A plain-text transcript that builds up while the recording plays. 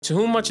To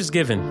whom much is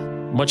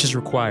given, much is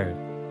required.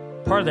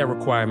 Part of that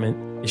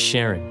requirement is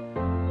sharing.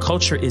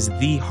 Culture is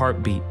the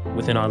heartbeat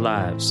within our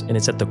lives, and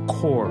it's at the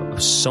core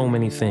of so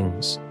many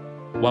things.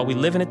 While we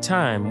live in a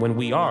time when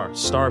we are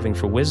starving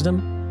for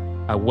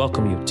wisdom, I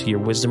welcome you to your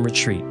wisdom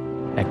retreat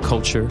at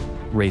Culture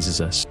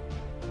Raises Us.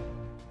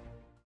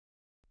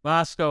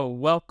 Bosco,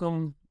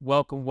 welcome,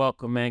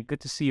 man. Good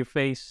to see your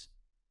face.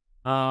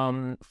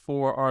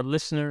 For our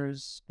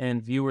listeners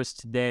and viewers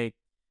today,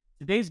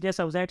 today's guest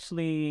I was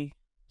actually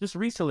just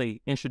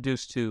recently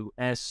introduced to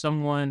as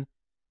someone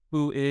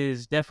who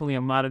is definitely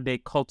a modern day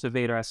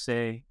cultivator, I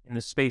say, in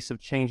the space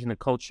of changing the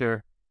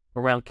culture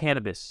around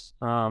cannabis,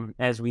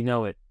 as we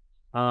know it.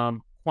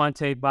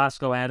 QUAWNTAY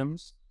Bosco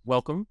Adams,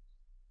 welcome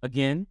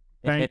again.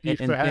 Thank you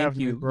for having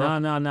me, bro.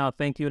 No.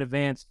 Thank you in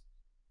advance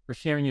for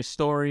sharing your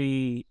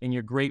story and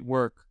your great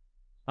work.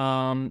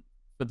 For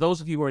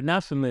those of you who are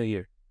not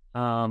familiar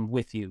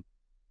with you,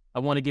 I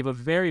want to give a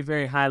very,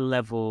 very high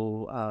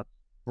level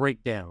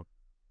breakdown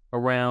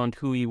around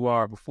who you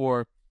are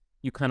before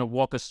you kind of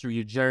walk us through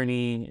your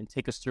journey and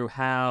take us through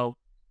how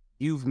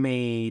you've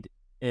made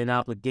an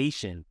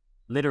obligation,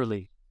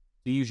 literally,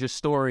 to use your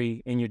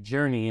story and your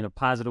journey in a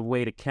positive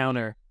way to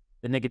counter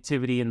the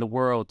negativity in the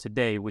world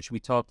today, which we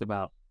talked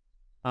about.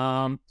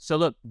 So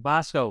look,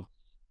 Bosco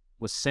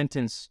was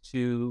sentenced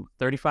to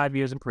 35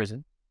 years in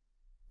prison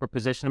for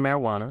possession of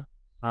marijuana,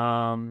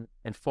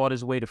 and fought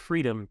his way to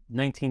freedom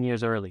 19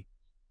 years early.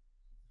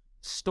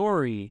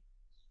 Story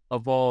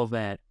of all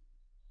that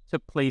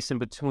took place in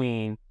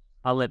between.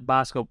 I'll let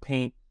Bosco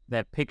paint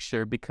that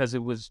picture because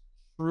it will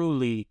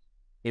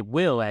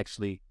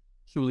actually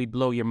truly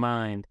blow your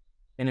mind.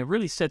 And it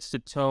really sets the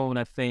tone,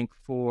 I think,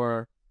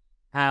 for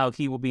how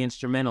he will be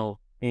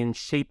instrumental in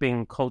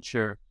shaping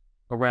culture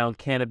around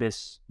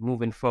cannabis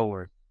moving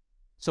forward.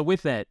 So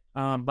with that,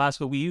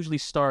 Bosco, we usually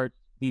start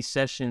these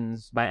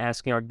sessions by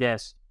asking our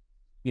guests,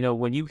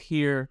 when you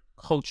hear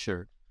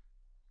culture,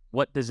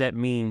 what does that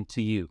mean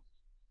to you?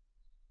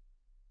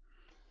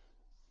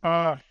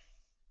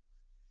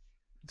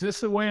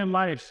 Just a way in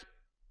life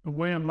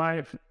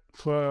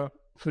for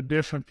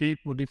different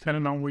people,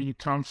 depending on where you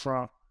come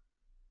from.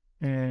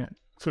 And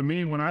for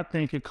me, when I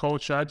think of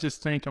culture, I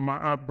just think of my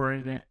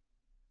upbringing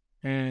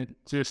and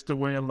just the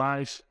way of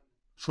life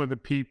for the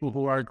people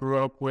who I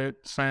grew up with,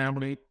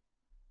 family,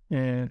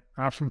 and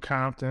I'm from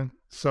Compton.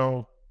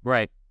 So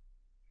right.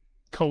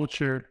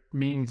 Culture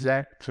means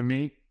that for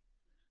me.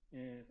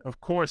 And of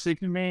course, it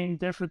can mean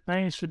different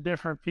things for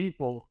different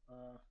people.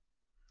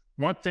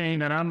 One thing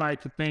that I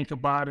like to think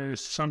about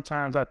is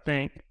sometimes I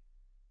think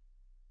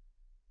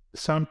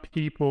some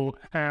people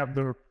have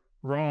the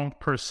wrong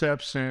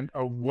perception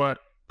of what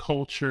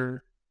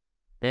culture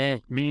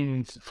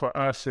means for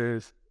us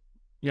as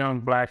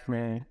young Black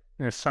men.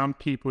 And some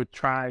people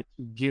try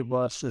to give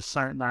us a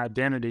certain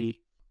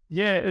identity.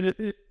 Yeah,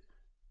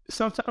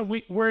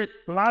 sometimes we're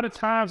a lot of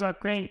times I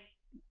think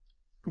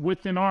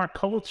within our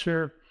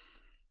culture,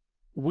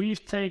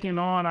 we've taken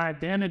on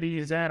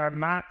identities that are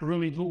not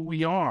really who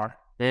we are.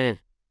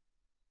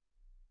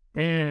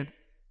 And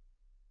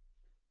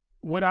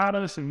without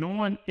us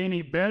knowing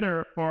any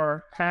better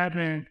or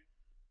having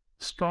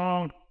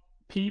strong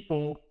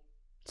people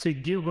to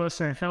give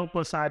us and help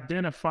us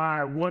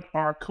identify what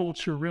our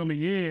culture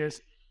really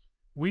is,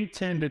 we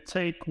tend to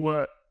take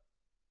what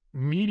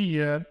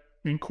media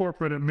in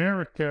corporate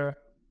America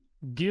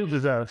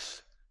gives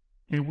us,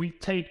 and we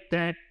take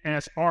that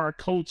as our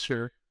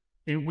culture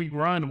and we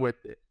run with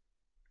it.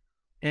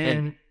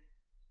 And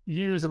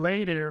years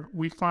later,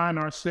 we find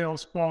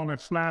ourselves falling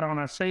flat on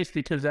our face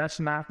because that's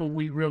not who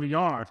we really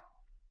are.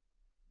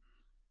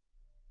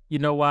 You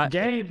know what?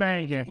 Gang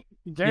banging.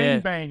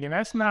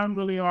 That's not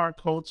really our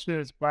culture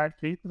as Black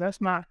people.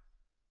 That's not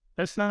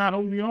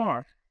who we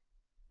are.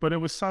 But it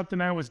was something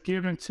that was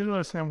given to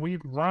us and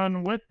we've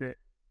run with it.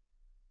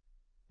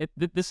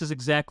 This is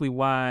exactly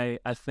why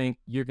I think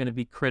you're going to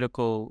be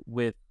critical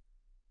with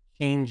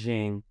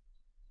changing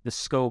the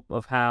scope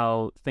of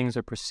how things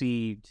are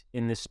perceived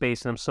in this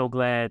space. And I'm so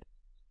glad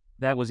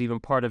that was even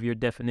part of your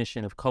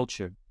definition of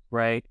culture,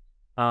 right?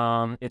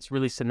 It's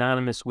really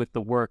synonymous with the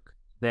work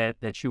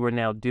that you are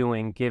now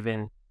doing,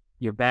 given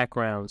your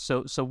background.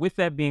 So with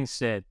that being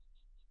said,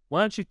 why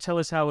don't you tell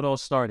us how it all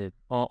started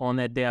on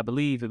that day? I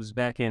believe it was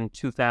back in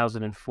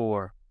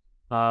 2004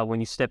 when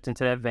you stepped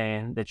into that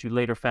van that you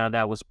later found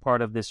out was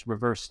part of this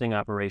reverse sting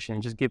operation,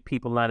 and just give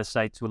people line of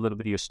sight to a little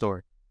bit of your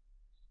story.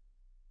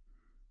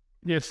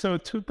 Yeah, so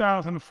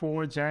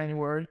 2004,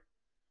 January,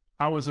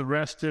 I was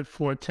arrested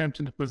for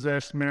attempting to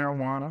possess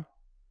marijuana,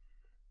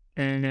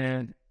 and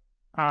then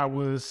I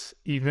was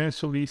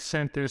eventually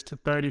sentenced to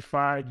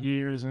 35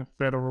 years in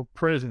federal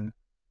prison.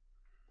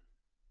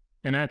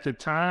 And at the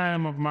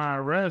time of my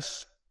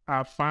arrest,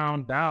 I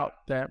found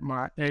out that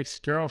my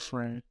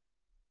ex-girlfriend,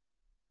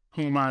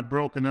 whom I'd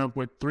broken up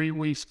with 3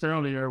 weeks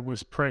earlier,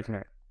 was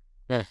pregnant.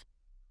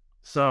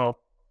 So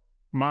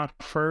my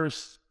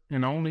first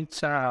and only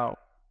child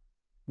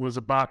was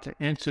about to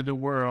enter the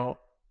world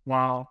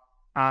while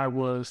I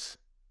was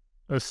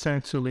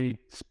essentially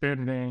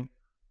spending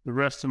the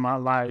rest of my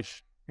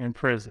life in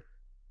prison.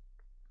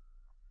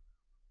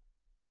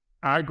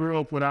 I grew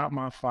up without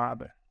my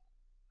father.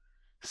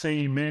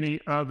 Seeing many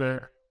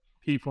other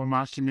people in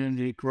my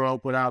community grow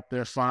up without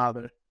their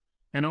father.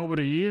 And over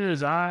the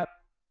years, I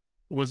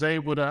was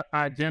able to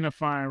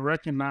identify and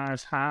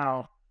recognize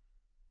how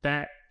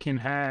that can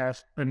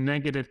have a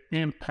negative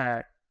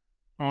impact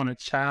on a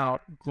child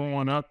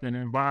growing up in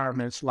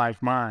environments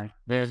like mine.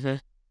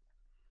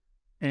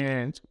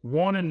 And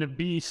wanting to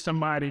be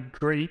somebody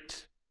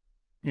great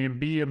and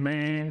be a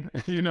man,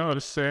 you know what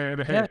I'm saying?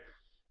 Yeah.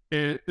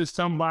 Is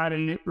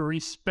somebody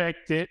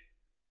respected.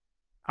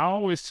 I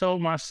always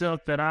told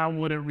myself that I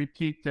wouldn't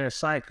repeat that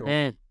cycle,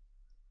 Man.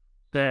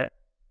 that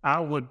I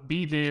would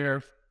be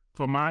there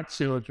for my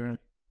children.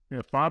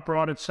 If I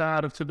brought a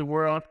child into the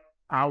world,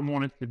 I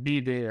wanted to be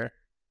there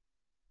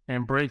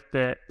and break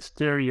that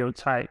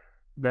stereotype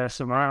that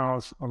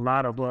surrounds a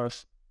lot of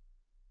us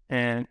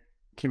and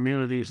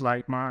communities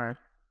like mine.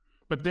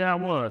 But there I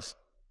was,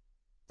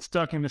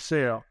 stuck in the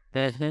cell,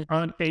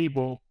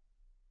 unable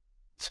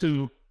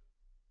to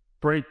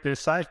break this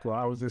cycle.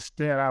 I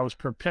was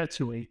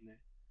perpetuating it.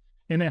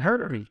 And it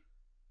hurt me.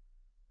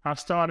 I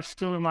started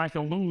feeling like a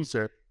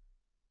loser.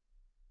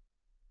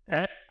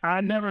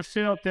 I never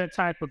felt that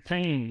type of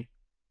pain,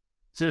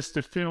 just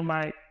to feel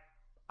like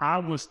I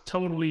was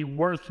totally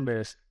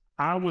worthless.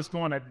 I was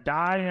going to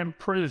die in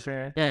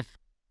prison. Yes.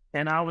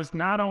 And I was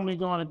not only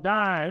going to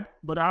die,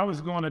 but I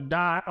was going to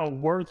die a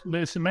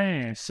worthless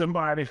man,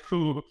 somebody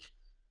who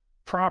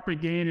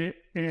propagated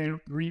and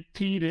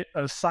repeated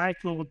a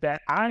cycle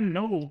that I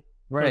know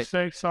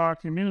affects our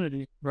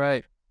community.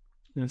 Right.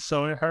 And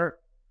so it hurt.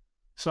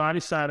 So I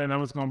decided I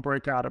was going to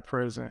break out of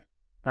prison.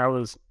 That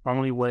was the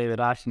only way that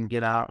I can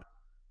get out.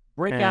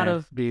 Break out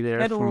of be there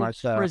federal for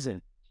myself.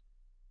 prison.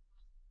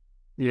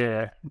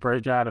 Yeah,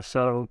 break out of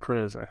federal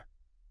prison.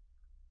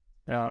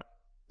 Now,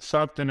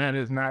 something that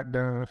is not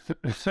done.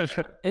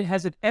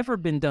 Has it ever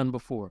been done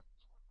before?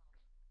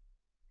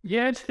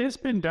 Yeah, it's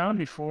been done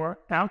before.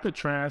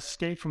 Alcatraz,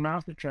 Escape from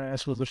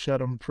Alcatraz was a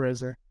federal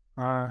prison.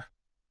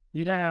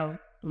 You have,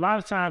 a lot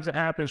of times it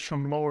happens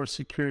from lower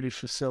security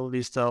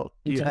facilities, though.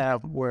 You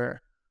have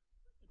where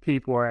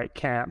people are at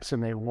camps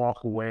and they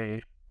walk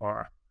away,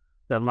 or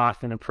they're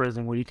locked in a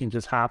prison where you can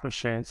just hop a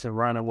fence and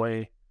run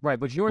away. Right,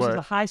 but yours is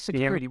a high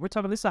security. We're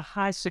talking, this is a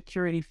high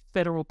security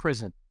federal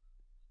prison.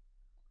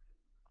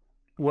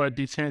 What,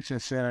 detention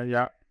center,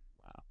 yeah.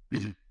 Wow.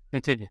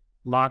 Continue.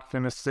 Locked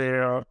in a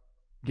cell,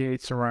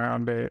 gates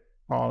around it,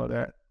 all of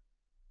that.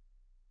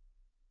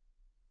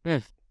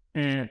 Yes.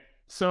 And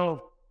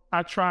so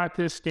I tried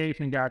to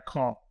escape and got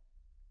caught.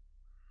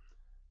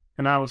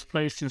 And I was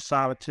placed in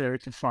solitary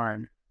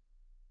confinement.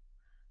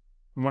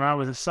 When I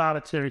was in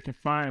solitary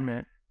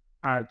confinement,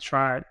 I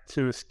tried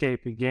to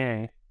escape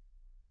again.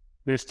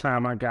 This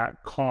time I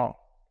got caught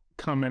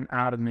coming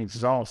out of an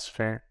exhaust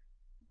fan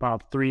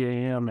about 3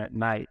 a.m. at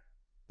night.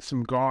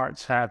 Some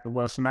guards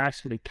some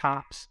actually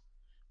cops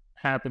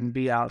happened to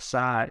be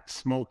outside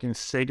smoking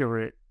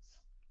cigarettes,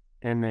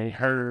 and they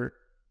heard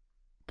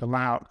the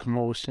loud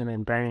commotion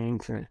and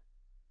bangs, and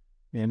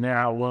there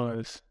I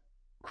was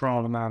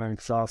crawling out of an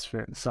exhaust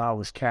fan. So I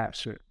was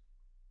captured,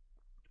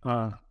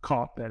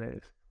 caught that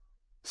is.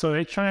 So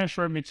they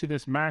transferred me to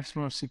this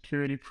maximum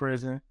security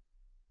prison,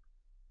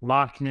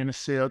 locked me in a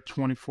cell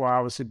 24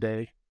 hours a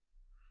day.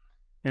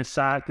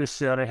 Inside this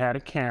cell, they had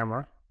a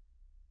camera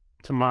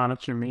to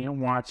monitor me and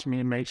watch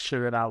me and make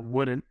sure that I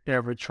wouldn't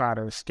ever try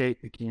to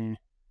escape again.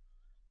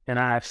 And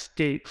I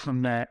escaped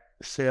from that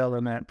cell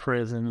in that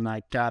prison, and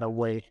I got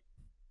away.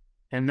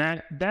 And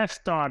that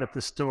started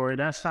the story.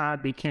 That's how I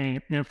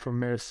became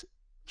infamous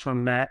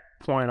from that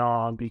point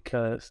on,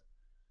 because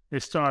they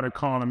started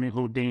calling me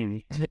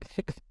Houdini.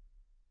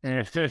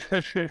 And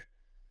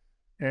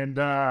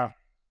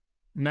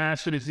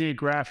National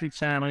Geographic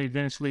Channel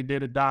eventually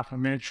did a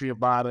documentary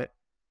about it.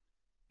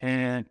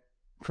 And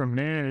from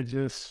there,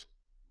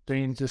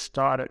 things just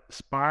started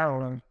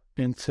spiraling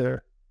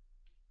into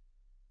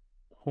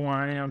who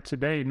I am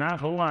today. Not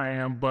who I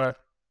am, but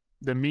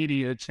the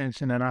media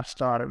attention that I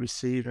started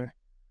receiving.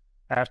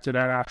 After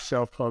that, I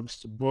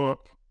self-published a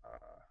book,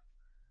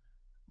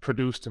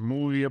 produced a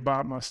movie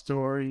about my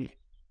story,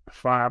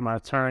 fired my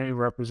attorney,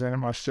 represented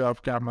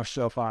myself, got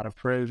myself out of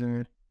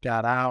prison,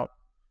 got out,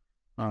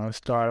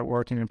 started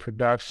working in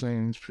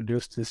productions,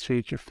 produced this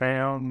feature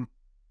film,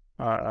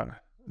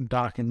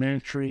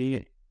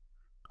 documentary.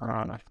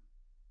 I'm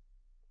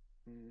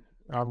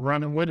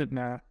running with it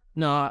now.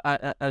 No,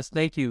 I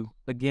thank you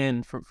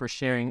again for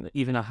sharing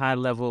even a high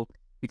level,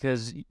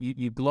 because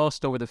you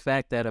glossed over the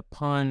fact that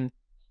upon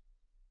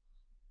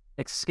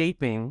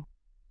escaping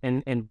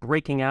and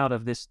breaking out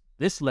of this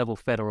level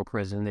federal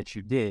prison that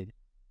you did,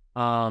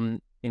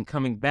 in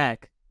coming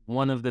back,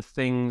 one of the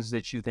things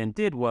that you then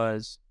did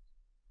was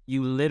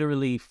you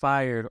literally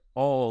fired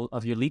all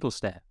of your legal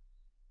staff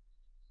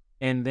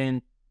and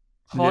then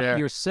taught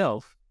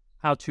yourself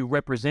how to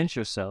represent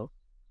yourself.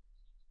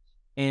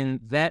 And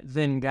that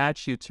then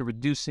got you to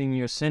reducing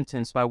your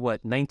sentence by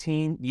what,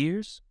 19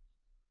 years?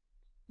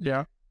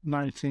 Yeah,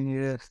 19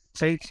 years.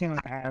 18 and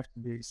a half to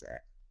be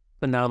exact.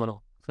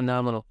 Phenomenal.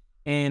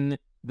 And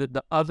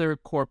the other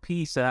core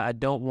piece that I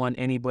don't want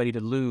anybody to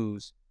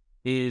lose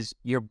is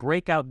your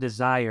breakout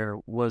desire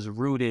was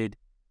rooted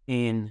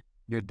in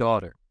your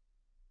daughter.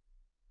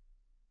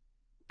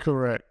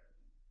 Correct.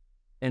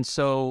 And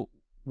so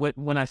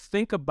when I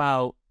think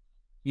about,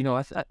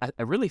 I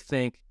really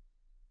think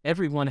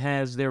everyone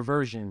has their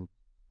version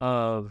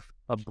of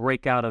a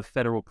breakout of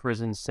federal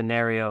prison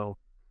scenario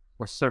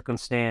or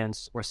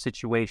circumstance or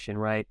situation,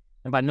 right?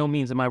 And by no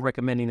means am I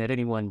recommending that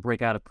anyone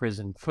break out of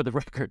prison, for the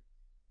record.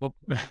 Well,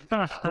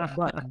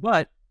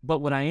 but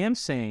what I am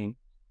saying,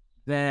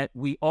 that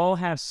we all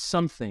have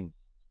something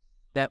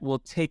that will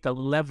take a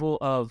level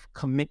of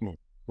commitment,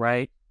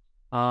 right?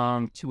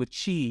 To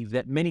achieve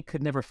that many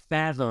could never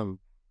fathom,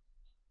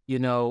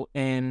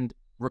 and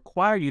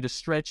require you to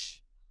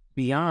stretch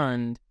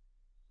beyond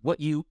what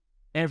you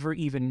ever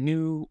even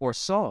knew or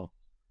saw.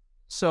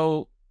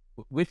 So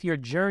with your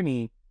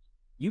journey,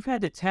 you've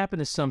had to tap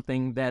into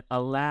something that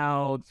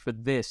allowed for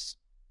this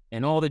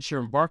and all that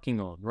you're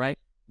embarking on, right?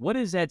 What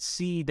is that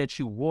seed that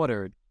you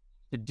watered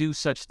to do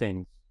such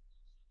things?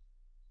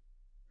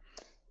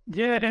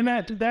 Yeah, and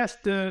that's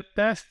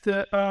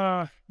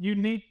the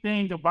unique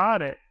thing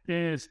about it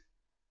is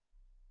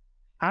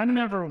I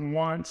never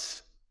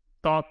once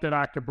thought that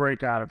I could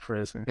break out of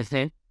prison.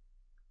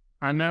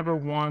 I never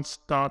once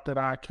thought that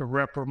I could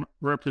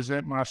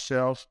represent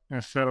myself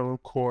in federal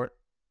court.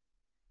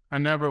 I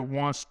never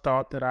once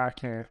thought that I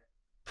can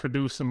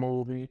produce a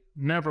movie.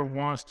 Never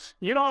once.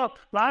 A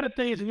lot of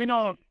things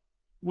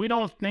we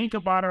don't think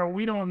about it, or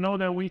we don't know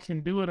that we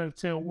can do it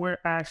until we're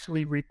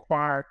actually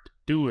required to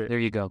do it. There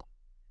you go.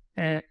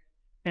 And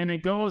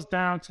it goes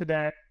down to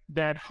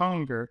that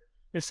hunger.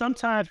 And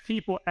sometimes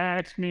people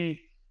ask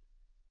me,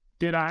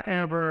 did I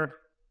ever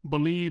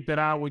believe that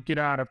I would get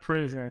out of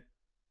prison?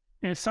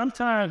 And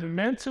sometimes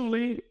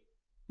mentally,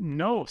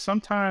 no.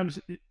 Sometimes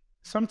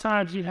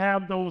you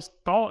have those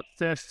thoughts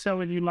that's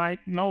telling you like,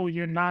 no,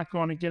 you're not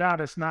going to get out.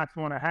 It's not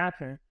going to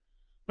happen.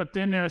 But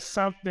then there's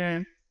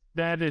something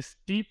that is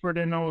deeper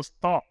than those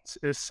thoughts.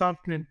 It's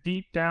something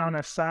deep down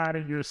inside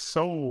of your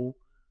soul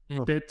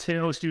that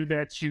tells you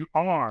that you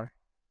are.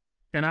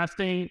 And I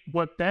think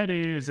what that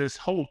is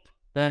hope.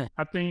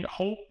 I think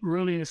hope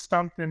really is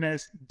something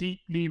that's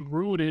deeply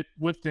rooted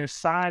within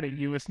inside of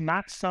you. It's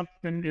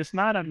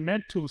not a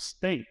mental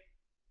state.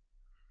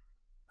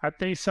 I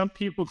think some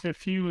people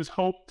confuse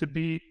hope to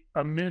be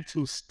a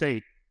mental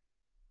state.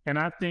 And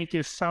I think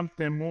it's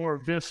something more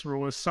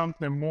visceral. It's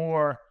something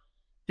more,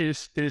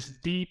 it's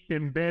deep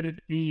embedded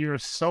in your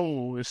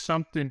soul. It's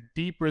something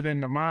deeper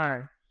than the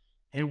mind.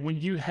 And when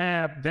you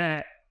have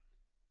that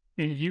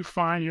and you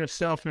find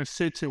yourself in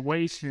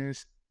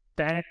situations,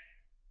 that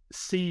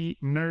seed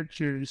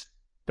nurtures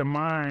the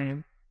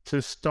mind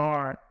to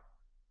start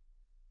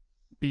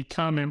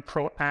becoming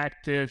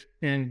proactive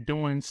in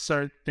doing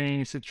certain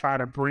things to try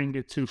to bring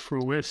it to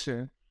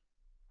fruition.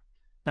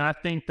 And I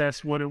think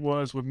that's what it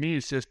was with me.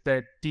 It's just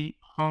that deep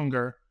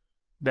hunger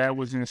that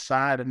was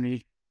inside of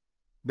me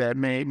that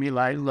made me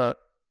like, look,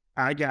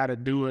 I got to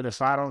do it.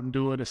 If I don't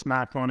do it, it's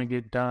not going to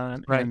get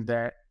done. Right. And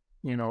that,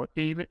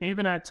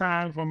 even at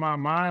times when my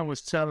mind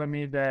was telling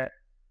me that,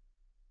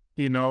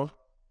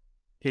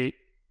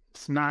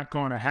 it's not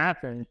going to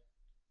happen,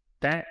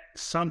 that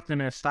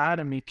something inside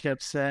of me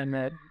kept saying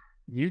that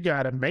you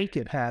got to make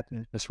it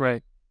happen. That's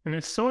right. And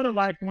it's sort of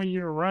like when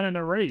you're running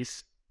a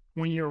race.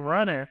 When you're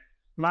running, a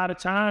lot of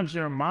times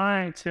your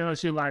mind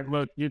tells you like,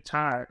 look, you're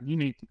tired. You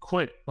need to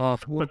quit.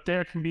 But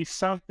there can be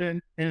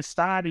something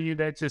inside of you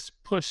that just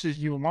pushes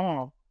you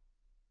along.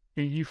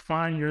 And you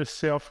find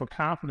yourself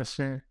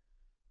accomplishing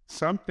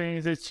some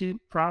things that you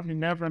probably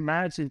never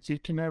imagined you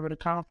can ever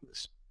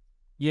accomplish.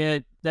 Yeah,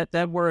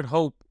 that word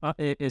hope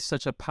is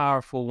such a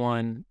powerful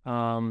one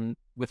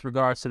with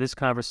regards to this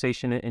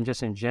conversation and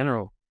just in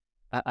general.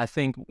 I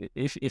think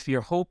if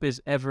your hope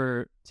is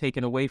ever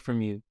taken away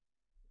from you,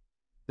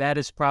 that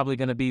is probably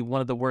going to be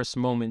one of the worst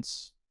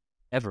moments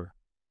ever,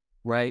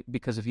 right?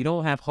 Because if you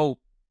don't have hope,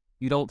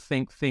 you don't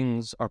think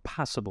things are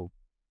possible.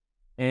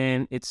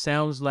 And it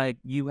sounds like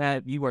you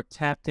are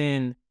tapped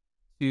in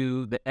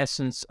to the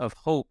essence of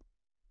hope,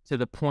 to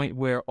the point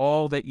where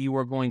all that you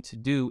are going to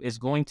do is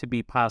going to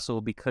be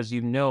possible because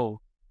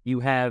you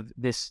have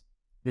this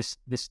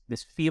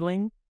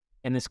feeling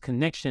and this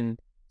connection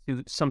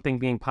to something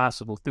being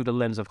possible through the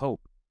lens of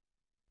hope.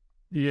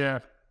 Yeah.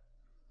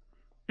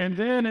 And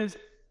then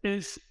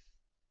is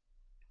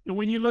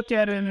when you look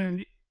at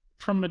it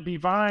from a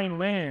divine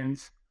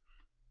lens,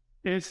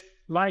 it's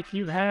like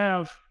you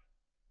have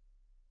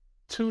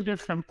two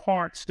different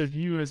parts of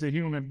you as a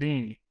human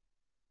being.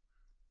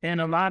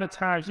 And a lot of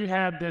times you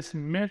have this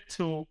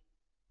mental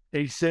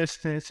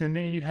existence and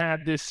then you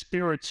have this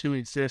spiritual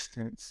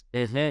existence.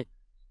 Mm-hmm.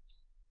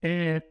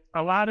 And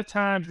a lot of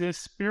times this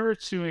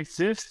spiritual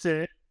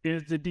existence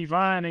is the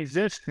divine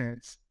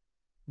existence.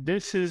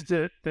 This is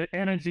the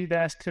energy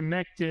that's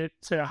connected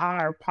to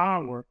higher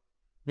power.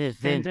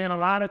 Mm-hmm. And then a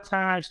lot of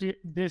times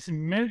this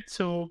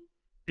mental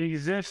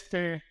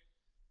existence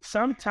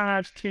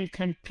sometimes can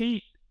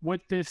compete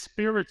with this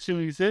spiritual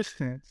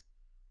existence.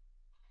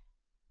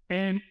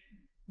 And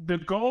the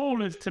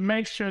goal is to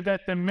make sure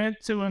that the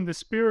mental and the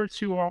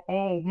spiritual are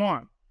all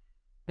one,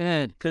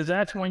 And because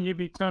that's when you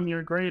become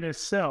your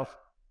greatest self.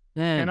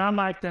 And I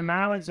like to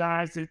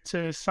analogize it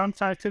to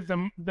sometimes, because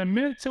the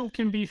mental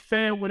can be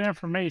fed with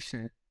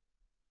information.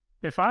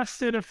 If I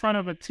sit in front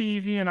of a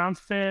TV and I'm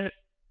fed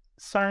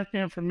certain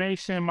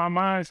information, my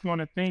mind's going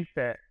to think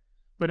that.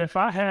 But if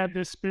I have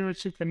this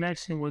spiritual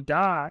connection with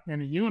God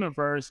and the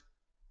universe,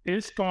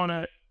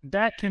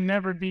 that can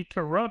never be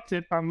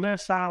corrupted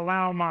unless I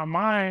allow my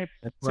mind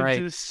to right.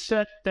 just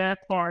shut that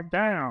part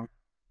down.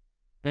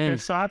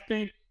 And so I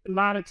think a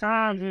lot of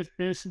times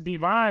it's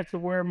divine to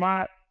where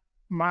my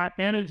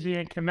energy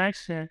and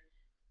connection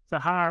to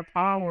higher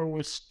power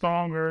was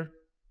stronger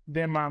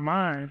than my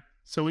mind.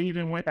 So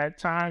even when at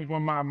times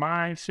when my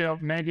mind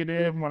felt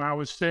negative, when I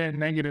was fed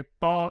negative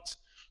thoughts,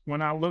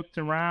 when I looked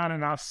around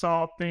and I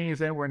saw things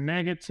that were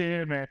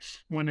negative, and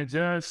when the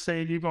judge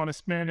said you're going to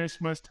spend this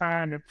much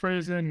time in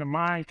prison, the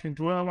mind can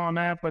dwell on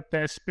that, but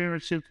that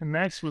spiritual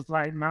connection was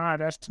like, nah,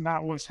 that's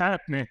not what's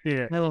happening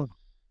here. No.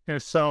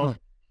 And so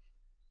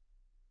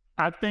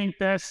I think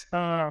that's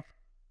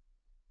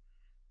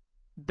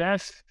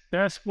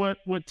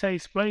what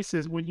takes place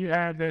is when you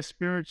have that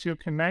spiritual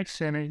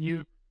connection and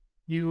you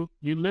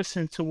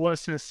listen to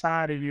what's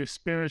inside of you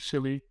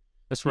spiritually.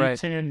 That's You right.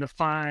 tend to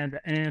find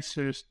the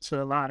answers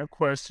to a lot of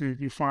questions.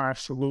 You find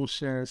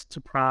solutions to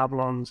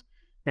problems,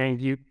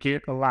 and you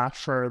get a lot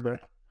further.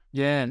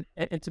 Yeah.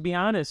 And to be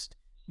honest,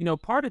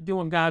 part of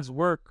doing God's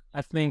work,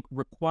 I think,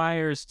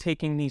 requires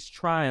taking these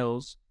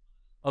trials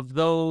of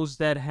those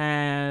that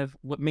have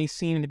what may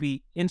seem to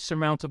be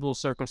insurmountable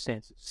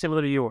circumstances,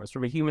 similar to yours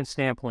from a human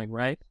standpoint,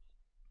 right?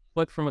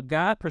 But from a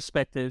God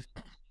perspective,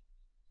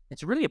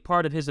 it's really a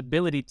part of his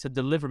ability to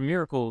deliver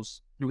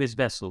miracles through his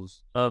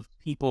vessels of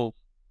people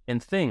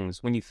and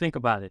things when you think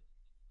about it.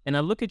 And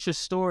I look at your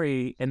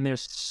story and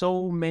there's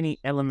so many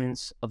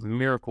elements of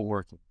miracle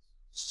working,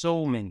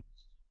 so many.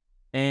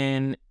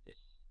 And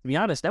to be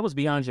honest, that was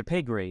beyond your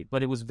pay grade,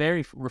 but it was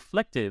very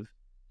reflective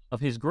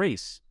of his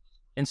grace.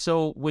 And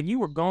so when you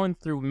were going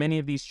through many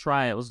of these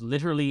trials,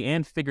 literally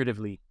and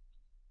figuratively,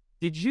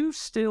 did you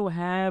still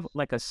have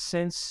like a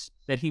sense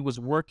that he was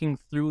working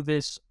through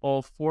this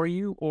all for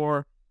you?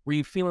 Or were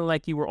you feeling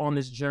like you were on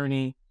this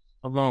journey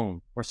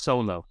alone or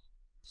solo?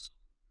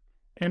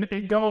 And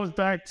it goes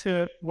back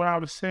to what I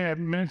was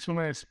saying,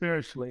 mentally and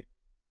spiritually.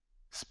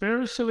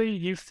 Spiritually,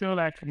 you feel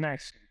that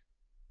connection.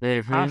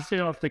 I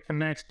feel the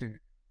connection.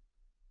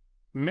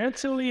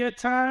 Mentally, at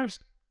times,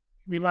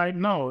 be like,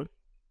 no,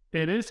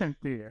 it isn't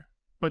there.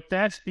 But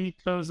that's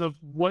because of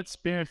what's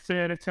been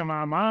fed into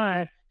my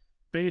mind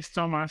based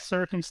on my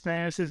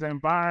circumstances,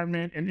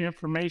 environment, and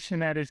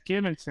information that is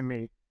given to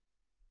me.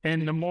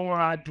 And the more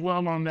I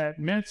dwell on that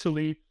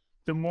mentally,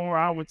 the more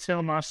I would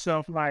tell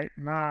myself, like,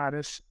 nah,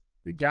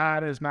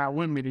 God is not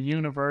with me. The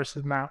universe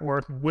is not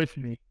working with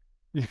me,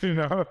 you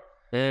know?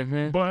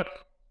 But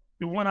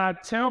when I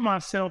tell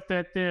myself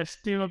that there's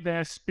still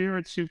that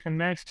spiritual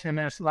connection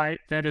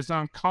that is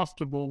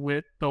uncomfortable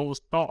with those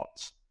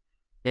thoughts.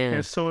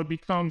 And so it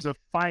becomes a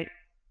fight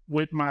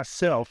with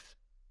myself.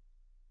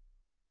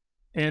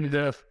 And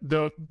the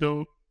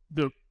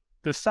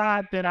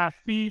side that I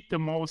feed the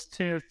most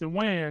tends to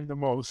win the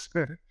most.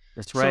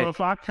 That's right. So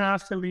if I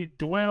constantly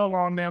dwell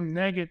on them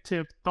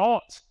negative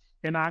thoughts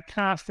and I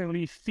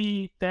constantly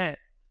feed that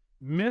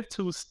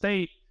mental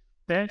state,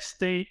 that's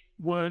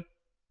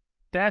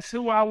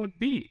who I would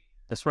be.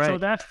 That's right. So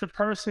that's the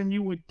person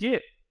you would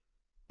get.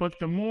 But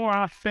the more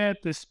I fed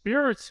the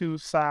spiritual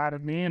side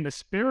of me and the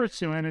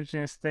spiritual energy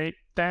and state,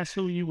 that's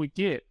who you would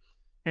get.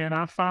 And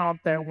I found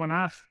that when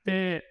I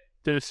fed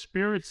the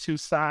spiritual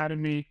side of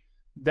me,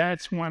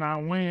 that's when I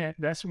win.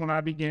 That's when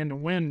I began to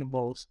win the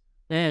most.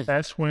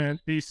 That's when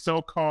these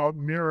so-called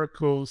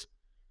miracles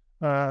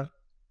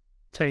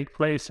take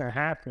place and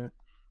happen.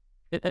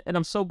 And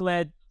I'm so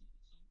glad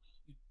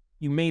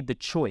you made the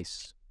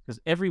choice,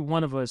 because every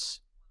one of us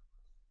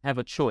have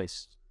a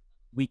choice.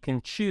 We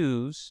can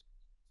choose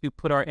to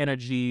put our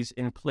energies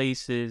in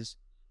places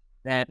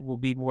that will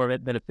be more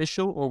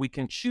beneficial, or we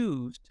can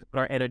choose to put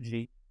our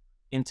energy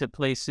into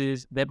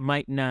places that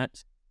might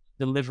not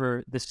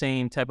deliver the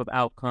same type of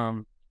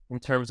outcome in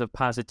terms of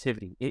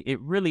positivity.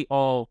 It really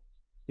all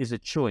is a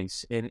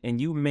choice. And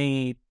you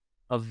made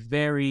a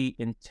very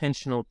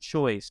intentional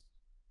choice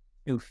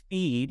to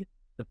feed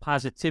the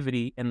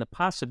positivity and the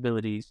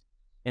possibilities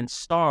and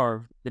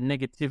starve the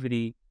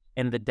negativity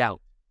and the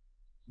doubt,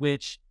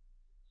 which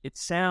it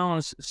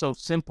sounds so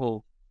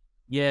simple,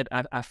 yet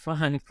I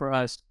find for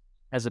us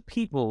as a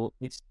people,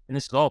 and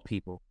this is all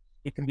people,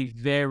 it can be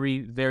very,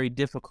 very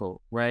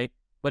difficult, right?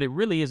 But it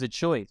really is a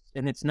choice.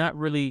 And it's not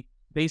really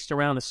based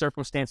around the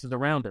circumstances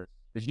around us,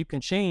 because you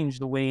can change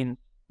the way in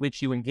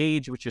which you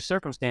engage with your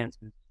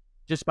circumstances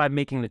just by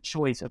making the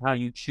choice of how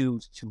you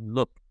choose to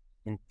look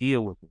and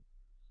deal with it,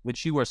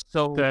 which you are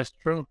so That's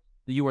true.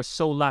 You are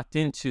so locked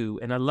into.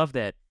 And I love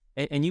that.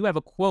 And you have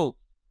a quote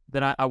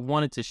that I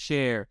wanted to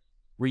share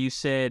where you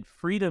said,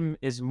 freedom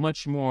is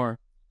much more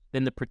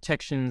than the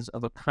protections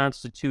of a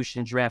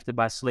constitution drafted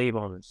by slave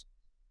owners.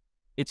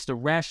 It's the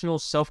rational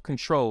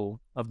self-control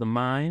of the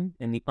mind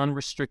and the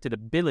unrestricted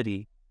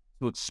ability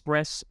to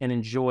express and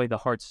enjoy the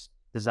heart's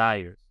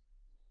desires.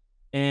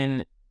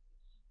 And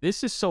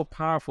this is so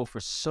powerful for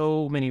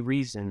so many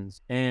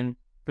reasons and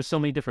for so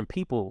many different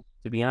people,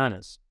 to be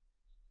honest.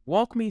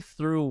 Walk me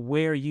through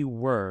where you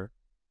were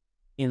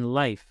in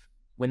life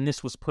when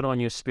this was put on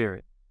your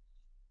spirit.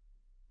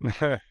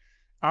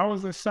 I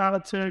was in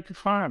solitary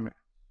confinement,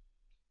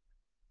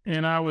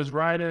 and I was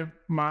writing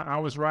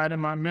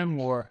my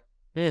memoir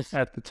Yes.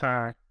 at the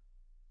time.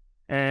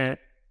 And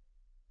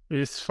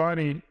it's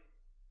funny.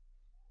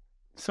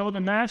 So the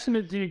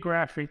National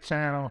Geographic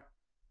Channel,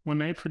 when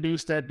they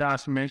produced that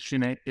documentary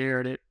and they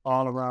aired it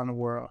all around the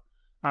world,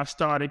 I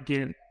started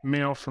getting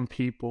mail from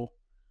people.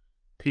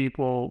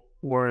 People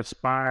were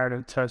inspired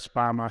and touched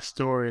by my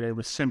story. They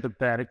were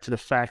sympathetic to the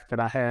fact that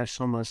I had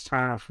so much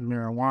time for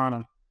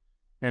marijuana.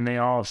 And they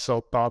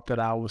also thought that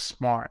I was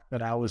smart,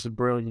 that I was a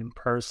brilliant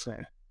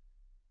person.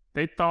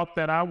 They thought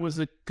that I was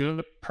a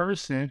good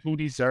person who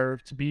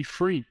deserved to be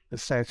free,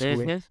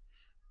 essentially. Yes.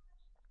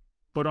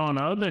 But on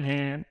the other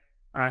hand,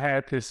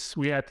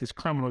 we had this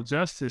criminal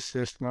justice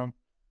system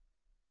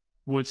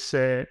which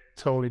said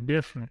totally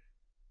different.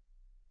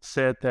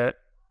 Said that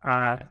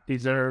I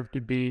deserved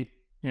to be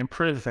in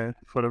prison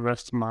for the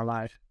rest of my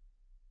life.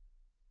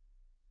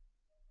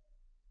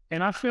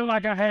 And I feel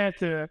like I had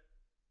to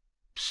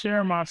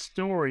share my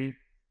story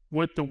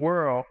with the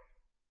world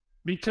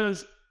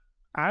because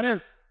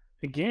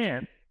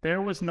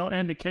there was no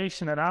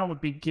indication that I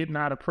would be getting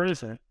out of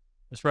prison.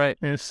 That's right.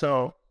 And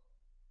so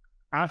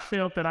I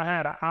felt that I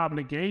had an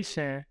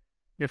obligation,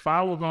 if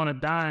I were going to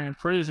die in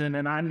prison,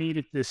 and I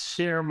needed to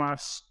share my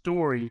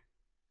story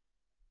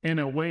in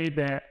a way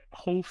that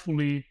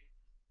hopefully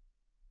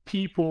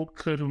people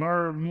could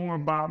learn more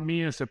about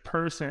me as a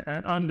person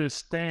and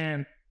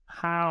understand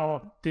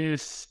how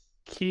this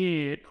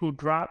kid who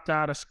dropped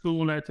out of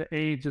school at the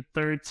age of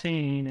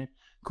 13 and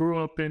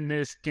grew up in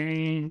this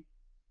gang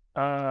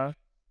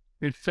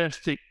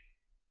infested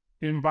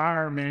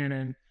environment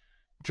and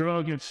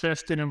drug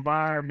infested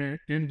environment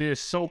in this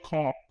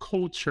so-called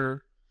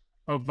culture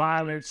of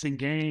violence and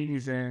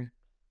gangs and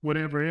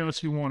whatever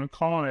else you want to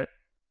call it,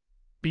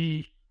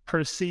 be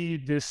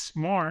perceived as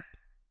smart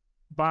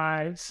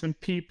by some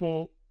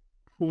people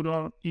who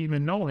don't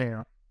even know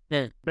him,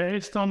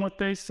 based on what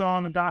they saw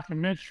in the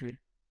documentary.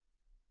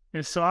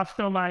 And so I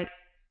feel like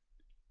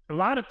a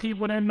lot of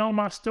people didn't know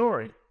my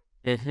story.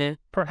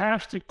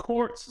 Perhaps the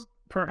courts,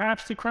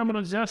 perhaps the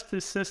criminal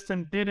justice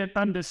system didn't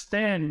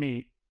understand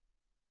me.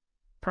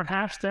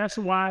 Perhaps that's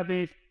why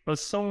they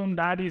assumed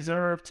I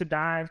deserved to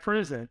die in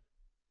prison.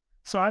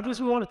 So I just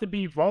wanted to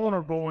be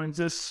vulnerable and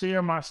just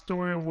share my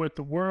story with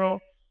the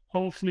world.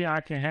 Hopefully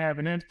I can have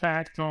an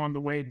impact on the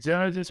way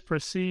judges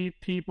perceive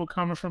people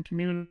coming from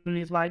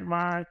communities like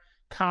mine,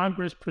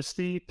 Congress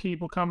perceive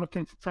people coming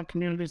from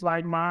communities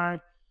like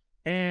mine,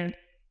 and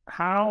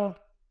how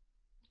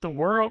the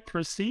world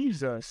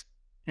perceives us,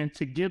 and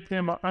to give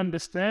them an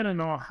understanding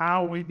on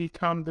how we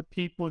become the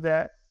people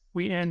that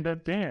we end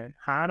up in.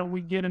 How do we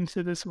get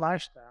into this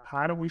lifestyle?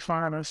 How do we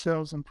find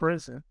ourselves in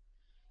prison?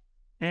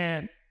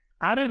 And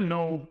I didn't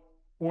know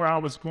where I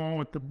was going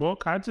with the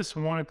book. I just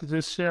wanted to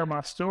just share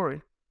my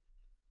story.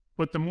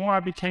 But the more I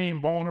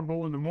became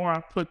vulnerable and the more I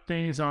put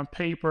things on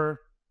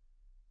paper,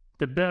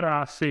 the better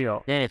I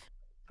feel.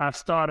 I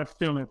started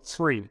feeling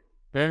free.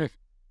 The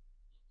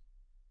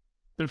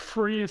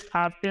freest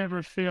I've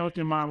ever felt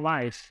in my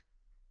life,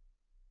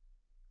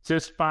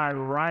 just by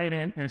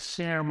writing and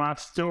sharing my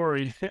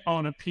story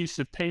on a piece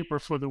of paper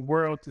for the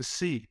world to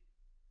see.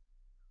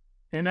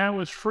 And that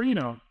was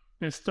freedom.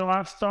 And so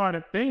I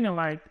started thinking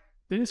like,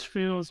 this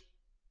feels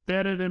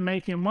better than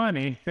making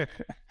money. How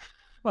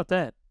about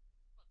that?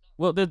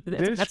 Well,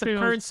 that's a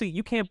currency.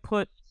 You can't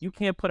put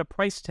a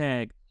price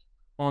tag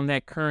on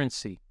that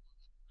currency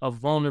of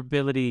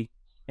vulnerability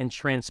and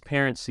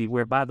transparency,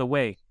 where, by the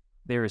way,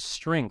 there is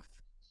strength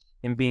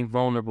in being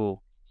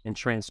vulnerable and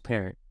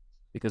transparent.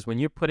 Because when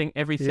you're putting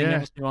everything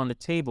out there on the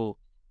table,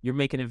 you're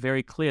making it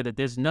very clear that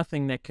there's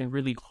nothing that can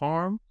really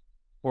harm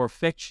or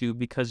affect you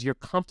because you're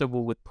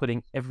comfortable with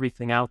putting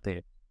everything out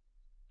there.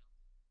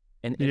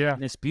 And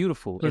it's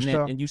beautiful.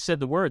 And you said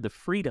the word, the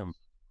freedom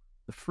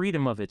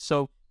of it.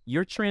 So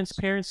your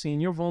transparency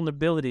and your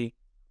vulnerability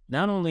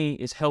not only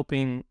is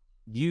helping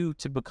you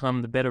to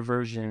become the better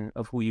version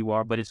of who you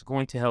are, but it's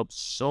going to help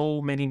so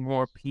many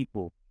more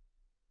people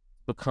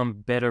become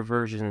better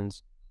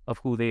versions of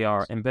who they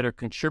are and better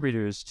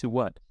contributors to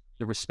what?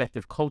 The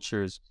respective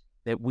cultures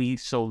that we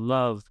so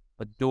love,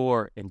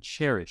 adore, and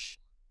cherish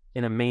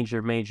in a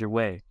major, major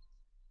way.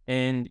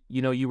 And,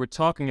 you were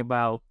talking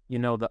about,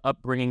 the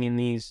upbringing in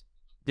these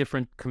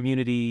different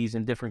communities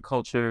and different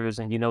cultures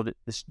and,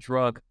 this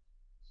drug,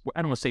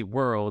 I don't want to say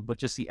world, but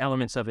just the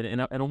elements of it.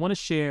 And I want to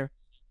share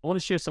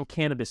some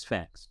cannabis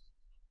facts,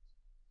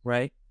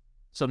 right?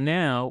 So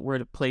now we're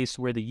at a place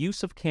where the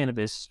use of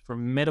cannabis for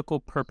medical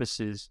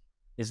purposes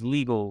is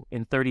legal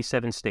in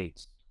 37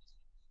 states,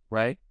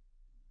 right?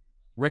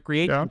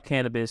 Recreational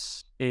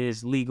cannabis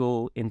is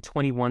legal in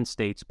 21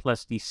 states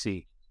plus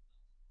DC.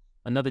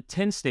 Another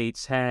 10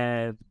 states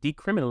have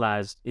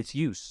decriminalized its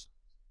use.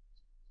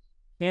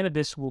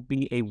 Cannabis will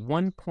be a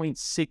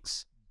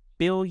 $1.6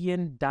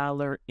 billion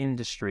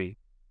industry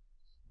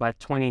by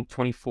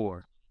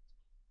 2024.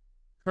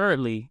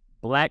 Currently,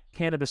 Black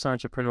cannabis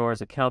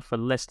entrepreneurs account for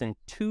less than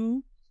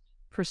 2%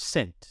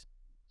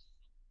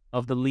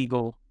 of the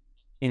legal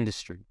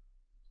industry,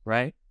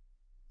 right?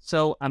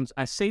 So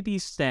I say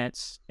these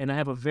stats, and I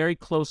have a very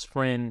close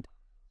friend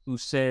who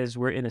says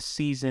we're in a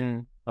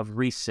season of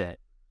reset.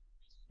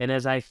 And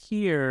as I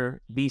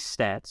hear these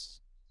stats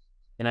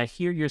and I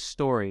hear your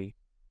story,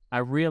 I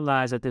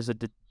realize that there's a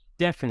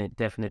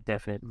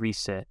definite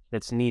reset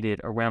that's needed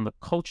around the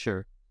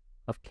culture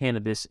of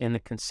cannabis and the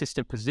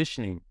consistent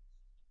positioning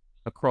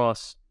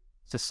across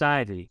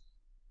society.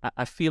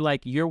 I feel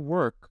like your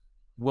work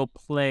will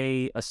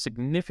play a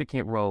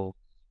significant role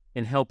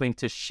in helping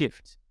to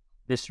shift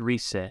this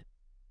reset.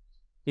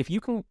 If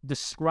you can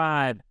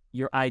describe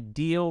your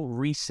ideal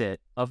reset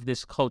of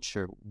this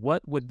culture,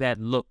 what would that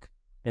look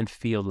and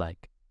feel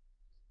like?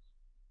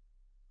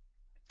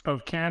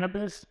 Of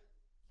cannabis?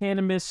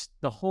 Cannabis,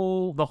 the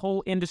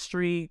whole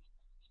industry,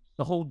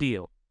 the whole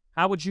deal.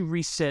 How would you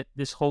reset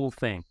this whole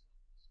thing?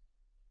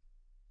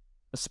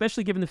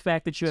 Especially given the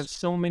fact that you have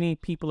so many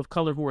people of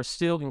color who are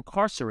still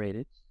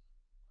incarcerated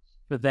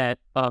for that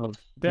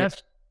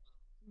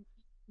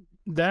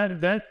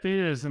That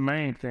is the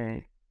main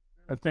thing.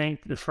 I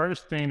think the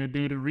first thing to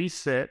do to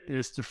reset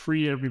is to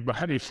free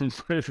everybody from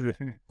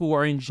prison who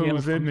are in jail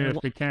who's in there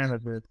for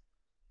cannabis.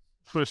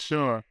 For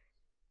sure.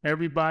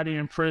 Everybody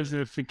in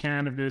prison for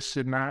cannabis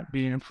should not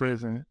be in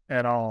prison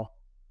at all.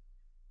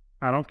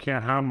 I don't care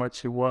how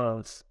much it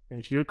was.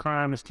 If your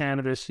crime is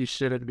cannabis, you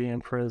shouldn't be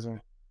in prison.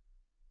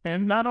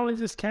 And not only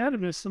just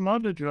cannabis, some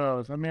other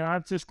drugs. I mean, I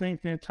just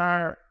think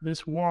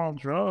this war on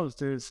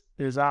drugs is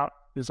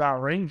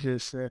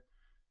outrageous.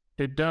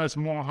 It does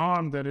more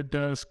harm than it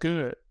does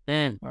good.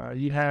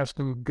 You have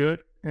some good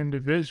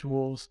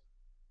individuals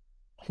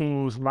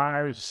whose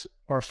lives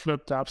are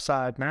flipped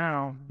upside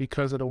down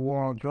because of the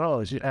war on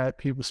drugs. You have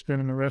people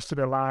spending the rest of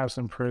their lives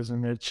in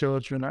prison. Their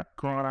children are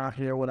growing out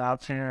here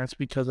without parents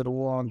because of the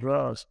war on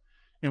drugs.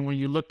 And when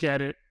you look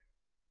at it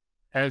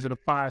as it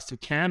applies to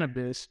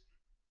cannabis,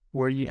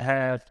 where you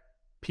have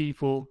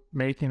people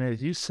making,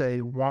 as you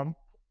say, over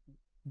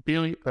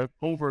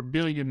 $1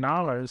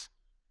 billion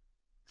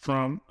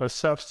from a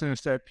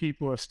substance that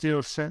people are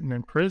still sitting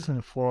in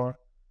prison for,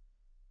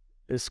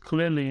 it's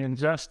clearly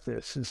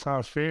injustice. It's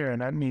unfair,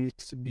 and that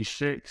needs to be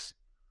fixed.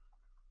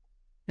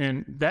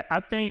 And that, I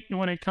think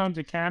when it comes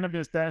to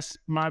cannabis, that's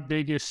my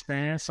biggest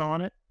stance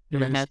on it.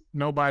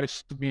 Nobody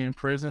should be in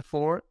prison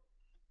for it.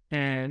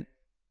 And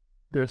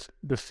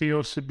the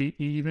field should be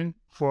even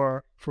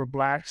for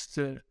Blacks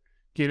to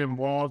get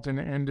involved in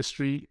the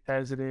industry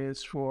as it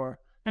is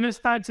and it's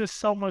not just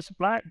so much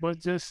Black, but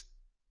just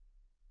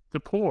the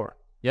poor.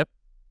 Yep.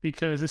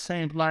 Because it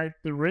seems like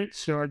the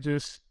rich are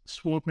just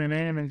swooping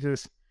in and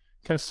just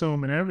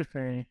consuming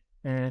everything.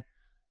 And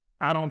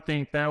I don't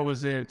think that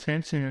was the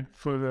intention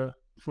for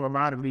a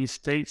lot of these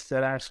states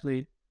that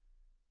actually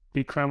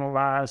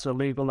decriminalized or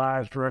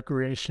legalized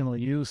recreational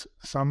use.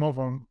 Some of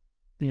them,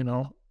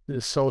 the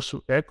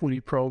social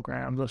equity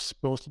programs are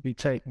supposed to be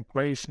taking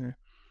place. And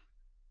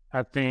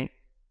I think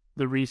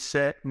the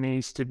reset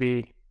needs to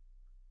be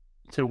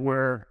to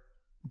where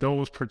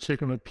those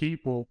particular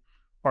people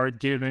are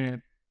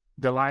given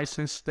the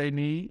license they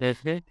need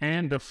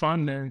and the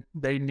funding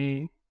they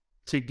need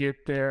to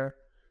get their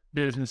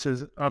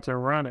businesses up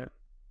and running.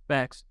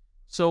 Facts.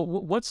 So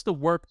what's the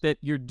work that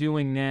you're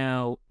doing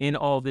now in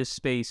all this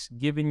space,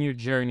 given your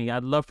journey?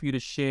 I'd love for you to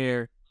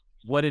share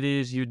what it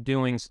is you're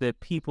doing so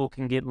that people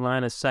can get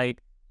line of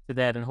sight to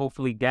that and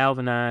hopefully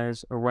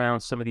galvanize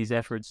around some of these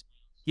efforts,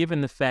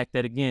 given the fact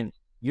that, again,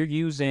 you're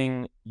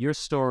using your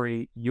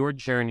story, your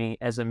journey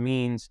as a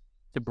means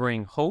to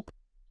bring hope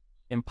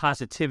and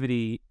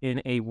positivity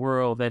in a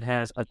world that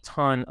has a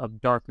ton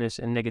of darkness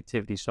and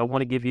negativity. So I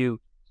want to give you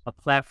a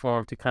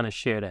platform to kind of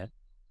share that.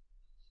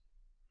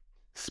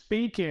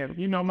 Speaking,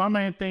 my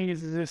main thing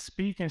is to just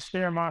speak and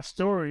share my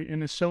story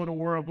and to show the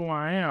world who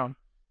I am.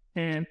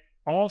 And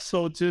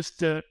also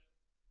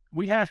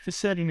we have to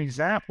set an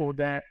example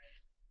that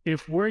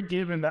if we're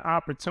given the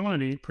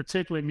opportunity,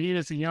 particularly me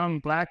as a young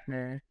Black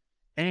man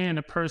and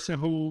a person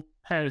who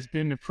has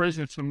been in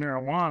prison for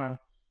marijuana,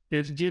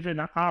 is given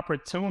the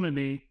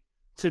opportunity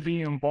to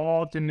be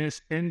involved in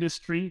this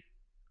industry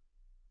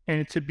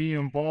and to be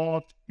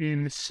involved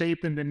in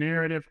shaping the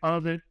narrative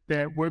of it,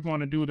 that we're going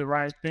to do the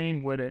right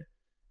thing with it.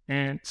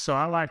 And so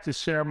I like to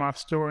share my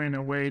story in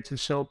a way to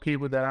show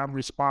people that I'm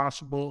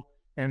responsible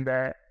and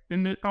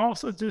it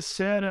also just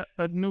shed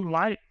a new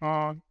light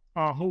on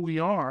who we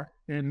are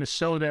and to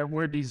show that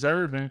we're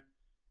deserving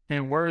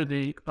and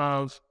worthy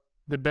of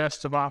the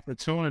best of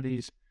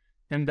opportunities.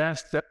 And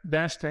that's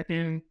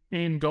the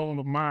end goal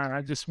of mine.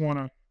 I just want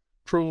to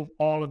prove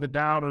all of the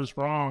doubters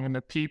wrong, and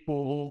the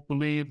people who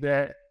believe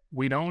that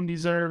we don't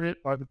deserve it,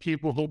 or the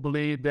people who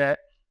believe that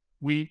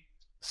we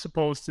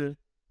supposed to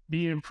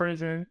be in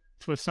prison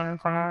for certain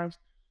crimes.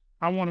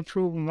 I want to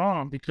prove them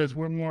wrong because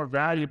we're more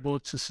valuable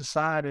to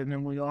society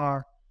than we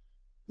are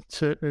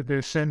to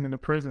they're sitting in a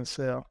prison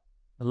cell.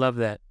 I love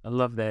that. I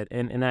love that.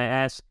 And I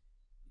ask,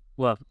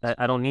 well,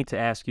 I don't need to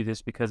ask you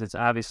this because it's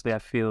obviously I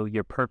feel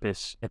your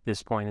purpose at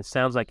this point. It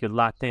sounds like you're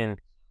locked in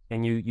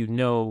and you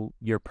know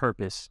your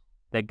purpose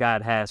that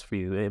God has for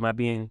you. Am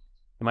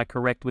I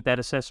correct with that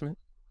assessment?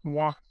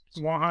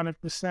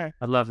 100%.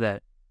 I love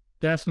that.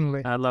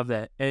 Definitely. I love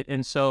that.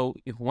 And so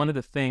if one of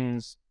the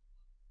things,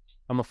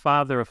 I'm a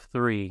father of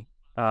 3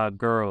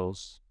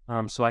 girls,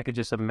 so I could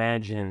just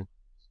imagine,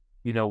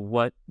 you know,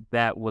 what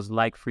that was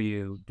like for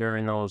you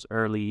during those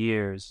early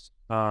years.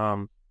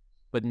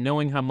 But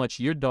knowing how much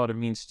your daughter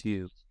means to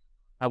you,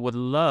 I would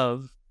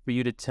love for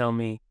you to tell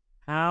me,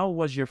 how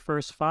was your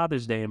first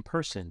Father's Day in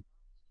person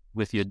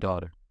with your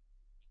daughter?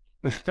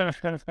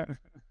 It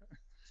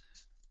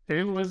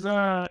was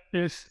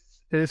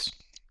it's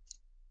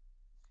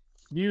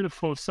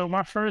beautiful. So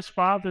my first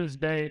Father's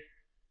Day,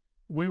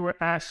 we were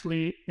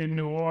actually in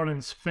New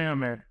Orleans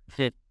filming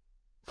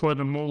for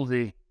the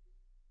movie.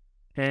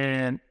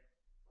 And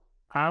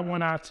I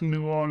went out to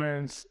New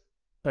Orleans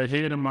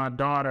ahead of my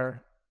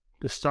daughter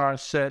to start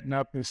setting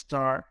up and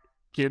start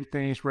getting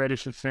things ready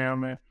for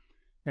filming.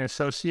 And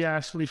so she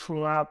actually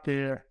flew out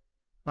there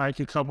like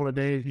a couple of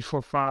days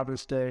before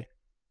Father's Day.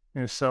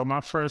 And so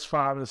my first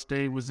Father's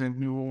Day was in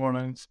New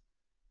Orleans.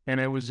 And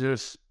it was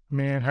just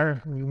me and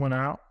her. We went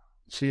out,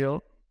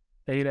 chilled,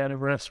 ate at a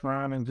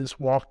restaurant, and just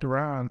walked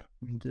around.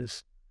 And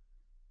just,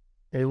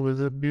 it was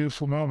a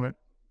beautiful moment.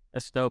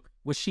 That's dope.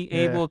 Was she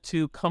able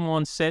to come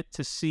on set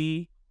to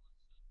see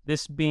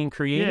this being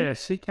created? Yeah,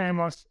 she came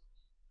on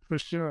for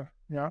sure.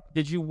 Yeah.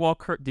 Did you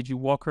walk her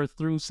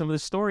through some of the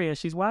story as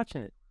she's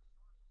watching it?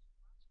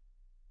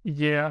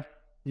 Yeah.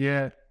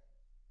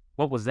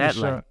 What was that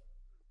like?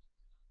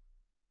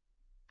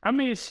 I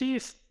mean,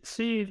 she's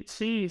energetic.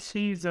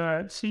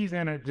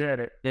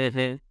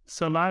 Mm-hmm.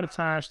 So a lot of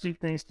times she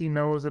thinks she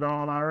knows it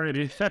all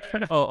already.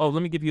 Oh,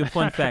 let me give you a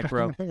fun fact,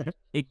 bro.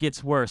 It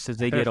gets worse as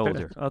they get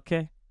older.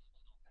 Okay.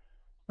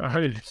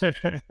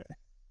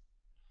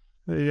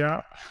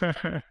 Yeah.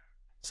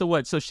 So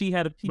what? So she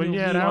had a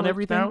POV on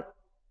everything?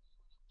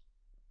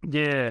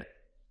 Yeah.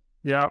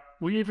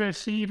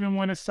 She even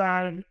went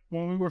inside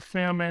when we were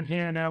filming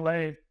here in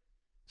LA.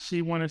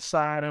 She went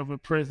inside of a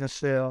prison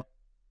cell.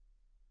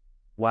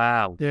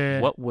 Wow. Yeah.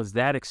 What was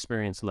that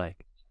experience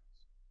like?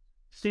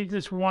 She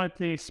just wanted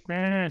to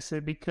experience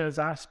it because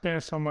I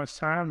spent so much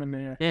time in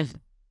there. Mm.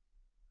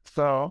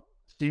 So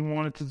she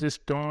wanted to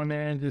just go in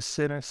there and just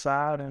sit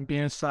inside and be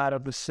inside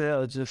of the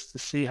cell just to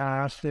see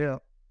how I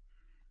feel.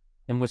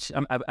 And which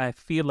I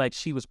feel like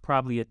she was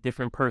probably a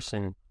different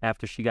person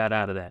after she got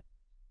out of that.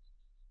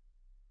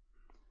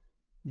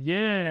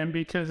 Yeah, and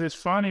because it's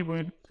funny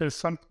when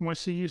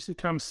she used to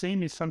come see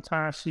me,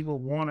 sometimes she would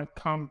want to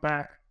come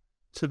back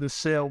to the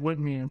cell with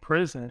me in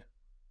prison.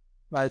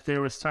 Like there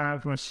was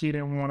times when she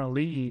didn't want to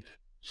leave.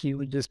 She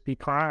would just be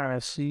crying.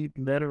 She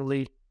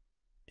literally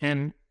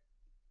and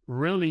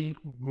really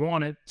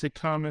wanted to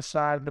come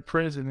inside the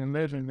prison and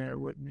live in there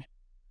with me.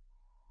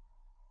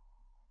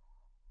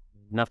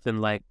 Nothing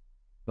like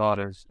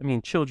daughters. I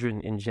mean,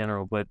 children in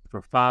general, but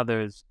for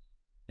fathers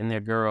and their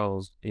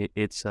girls,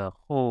 it's a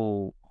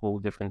whole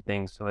different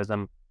thing. So as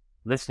I'm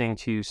listening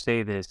to you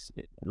say this,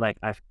 like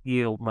I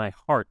feel my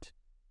heart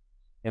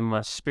and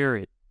my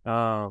spirit,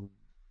 and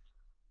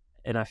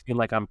I feel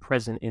like I'm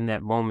present in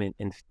that moment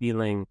and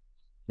feeling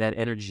that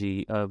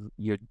energy of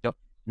your,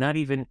 not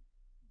even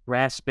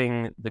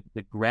grasping the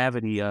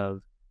gravity of,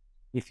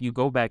 if you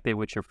go back there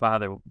with your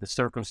father, the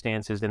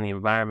circumstances and the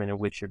environment in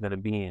which you're going to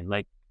be in,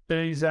 like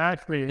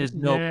exactly. There's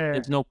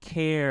no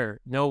care,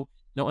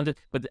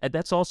 but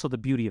that's also the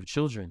beauty of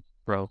children,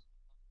 bro.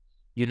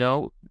 You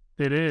know,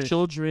 it is.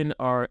 Children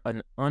are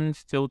an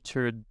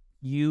unfiltered,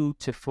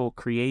 beautiful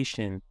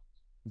creation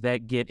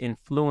that get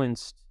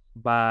influenced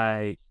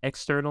by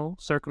external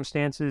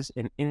circumstances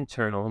and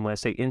internal. And when I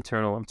say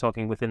internal, I'm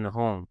talking within the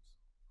home.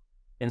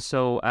 And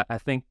so I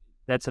think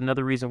that's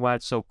another reason why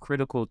it's so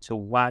critical to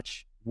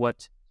watch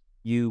what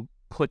you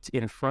put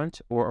in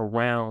front or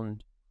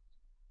around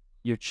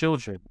your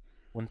children.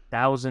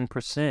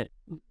 1000%.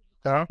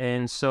 Yeah.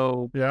 And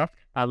so yeah,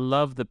 I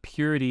love the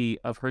purity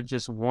of her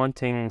just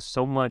wanting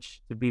so much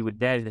to be with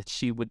daddy that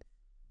she would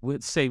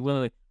say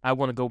willingly, I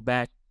want to go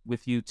back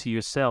with you to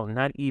your cell,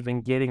 not even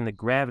getting the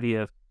gravity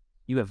of,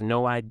 you have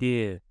no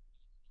idea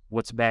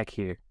what's back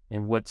here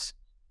and what's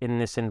in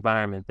this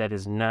environment that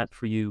is not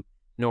for you,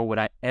 nor would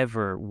I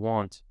ever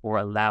want or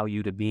allow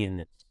you to be in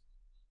this.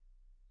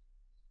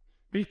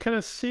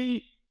 Because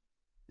she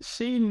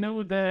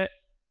knew that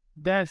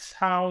that's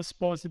how it's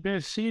supposed to be.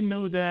 She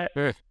knew that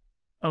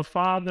a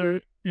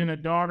father and a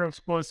daughter are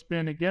supposed to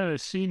be together.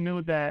 She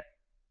knew that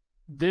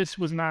this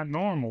was not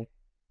normal.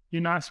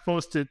 You're not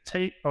supposed to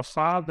take a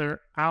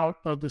father out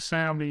of the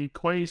family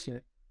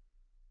equation.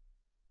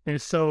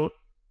 And so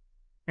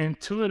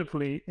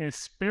intuitively and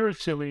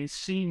spiritually,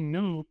 she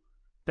knew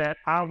that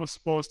I was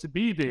supposed to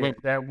be there,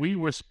 that we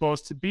were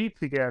supposed to be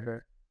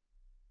together.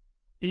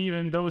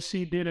 Even though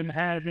she didn't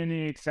have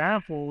any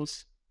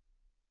examples,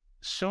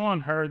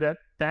 showing her that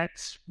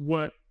that's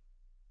what's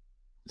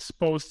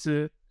supposed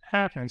to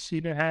happen. She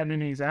didn't have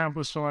any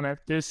examples showing that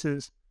this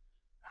is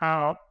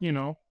how,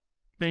 things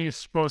are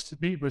supposed to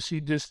be, but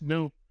she just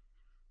knew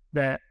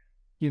that,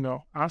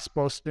 I'm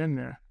supposed to be in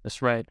there.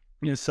 That's right.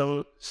 And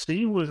so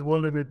she was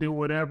willing to do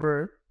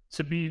whatever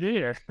to be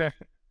there.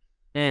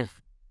 And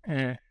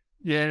And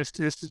yeah, it's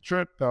the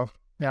trip though.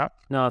 Yeah.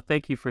 no,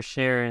 thank you for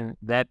sharing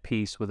that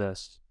piece with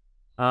us.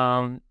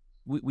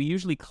 We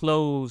usually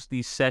close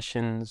these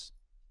sessions,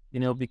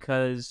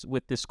 because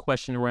with this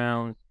question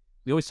around,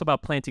 we always talk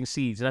about planting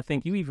seeds. And I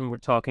think you even were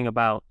talking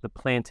about the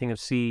planting of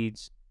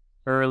seeds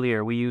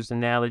earlier. We used the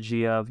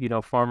analogy of,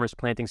 farmers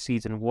planting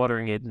seeds and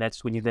watering it. And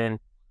that's when you then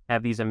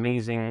have these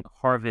amazing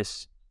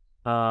harvests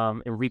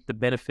and reap the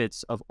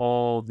benefits of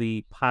all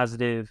the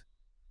positive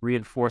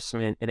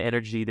reinforcement and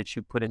energy that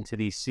you put into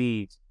these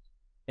seeds.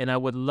 And I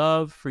would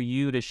love for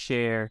you to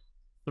share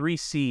 3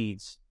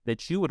 seeds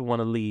that you would want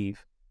to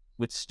leave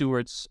with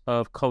stewards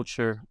of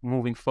culture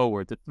moving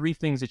forward. The 3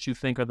 things that you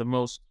think are the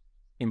most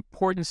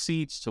important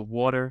seeds to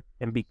water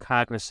and be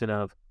cognizant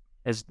of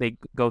as they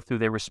go through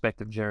their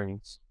respective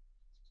journeys.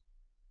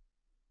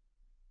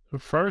 The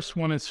first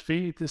one is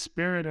feed the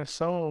spirit and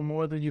soul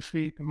more than you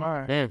feed the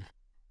mind. Man,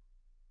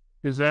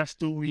 Because that's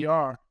who we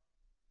are.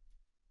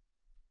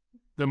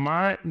 The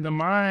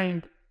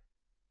mind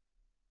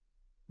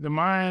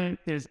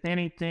is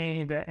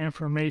anything that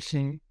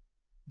information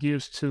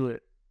gives to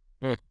it.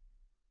 Mm.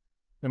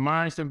 The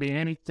mind can be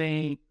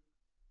anything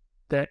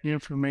that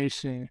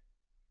information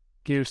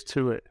gives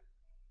to it.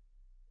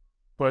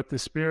 But the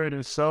spirit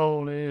and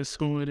soul is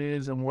who it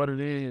is and what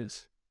it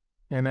is.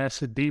 And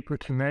that's a deeper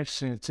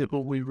connection to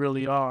who we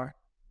really are.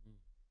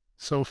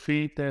 So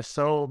feed that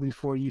soul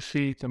before you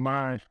feed the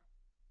mind.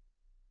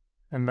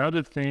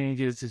 Another thing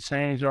is to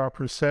change our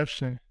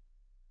perception.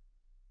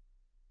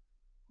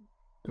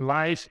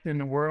 Life in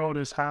the world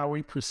is how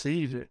we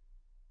perceive it.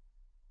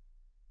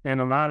 And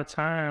a lot of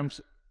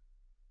times,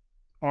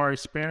 our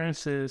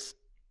experiences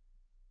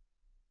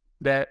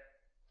the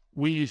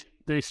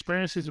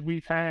experiences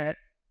we've had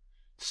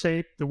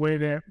shape the way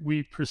that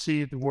we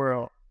perceive the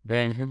world.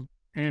 Ben.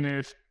 And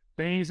if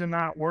things are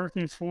not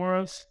working for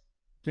us,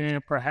 then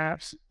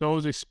perhaps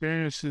those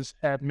experiences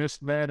have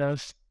misled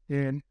us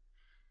and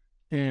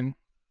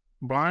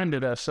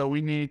blinded us. So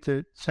we need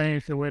to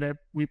change the way that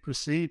we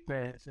perceive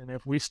things. And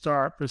if we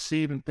start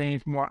perceiving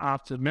things more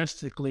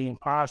optimistically and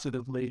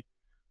positively,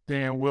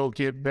 then we'll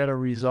get better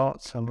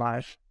results in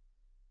life.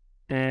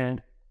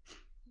 And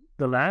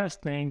the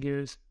last thing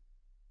is,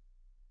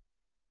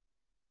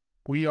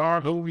 we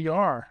are who we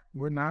are.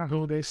 We're not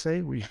who they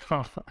say we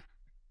are.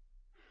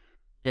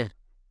 Yeah.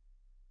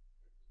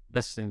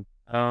 Listen,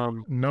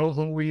 Know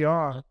who we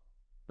are.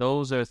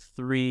 those are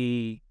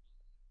 3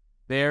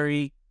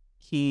 very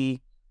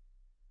key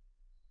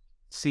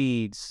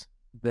seeds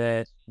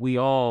that we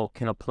all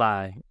can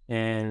apply.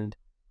 And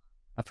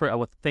I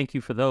would thank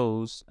you for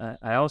those.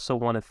 I also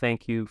want to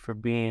thank you for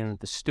being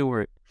the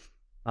steward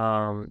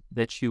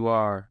that you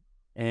are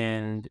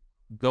and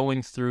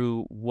going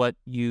through what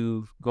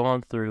you've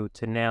gone through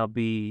to now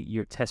be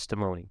your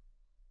testimony,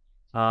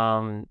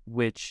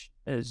 which,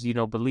 as you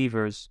know,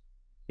 believers,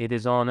 it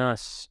is on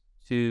us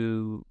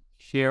to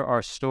share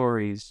our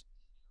stories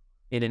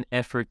in an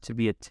effort to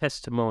be a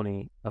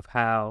testimony of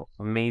how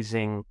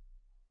amazing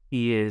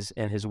He is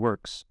and His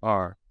works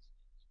are.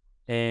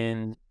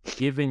 And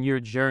given your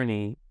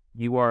journey,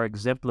 you are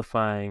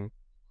exemplifying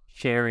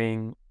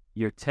sharing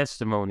your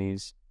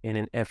testimonies in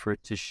an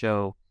effort to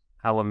show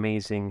how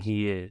amazing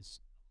He is.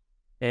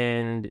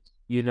 And,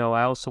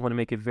 I also want to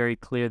make it very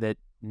clear that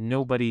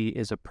nobody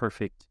is a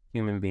perfect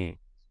human being.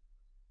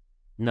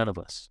 None of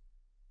us.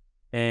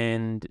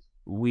 And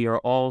we are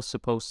all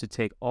supposed to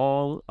take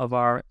all of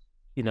our,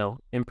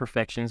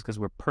 imperfections, because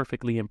we're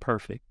perfectly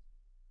imperfect.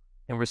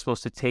 And we're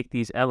supposed to take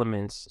these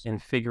elements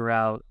and figure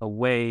out a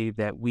way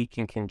that we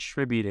can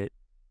contribute it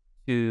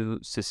to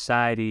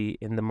society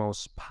in the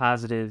most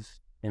positive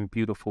and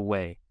beautiful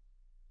way.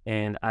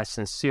 And I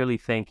sincerely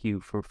thank you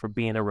for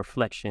being a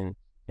reflection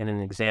and an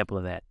example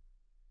of that.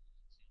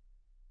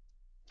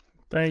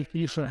 Thank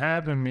you for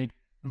having me.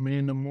 I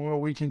mean, the more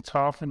we can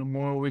talk and the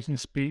more we can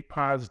speak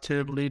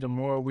positively, the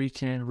more we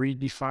can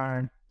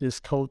redefine this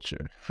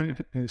culture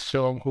and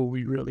show them who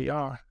we really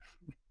are.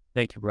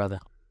 Thank you, brother.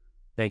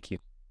 Thank you.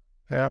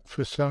 Yeah,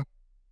 for sure.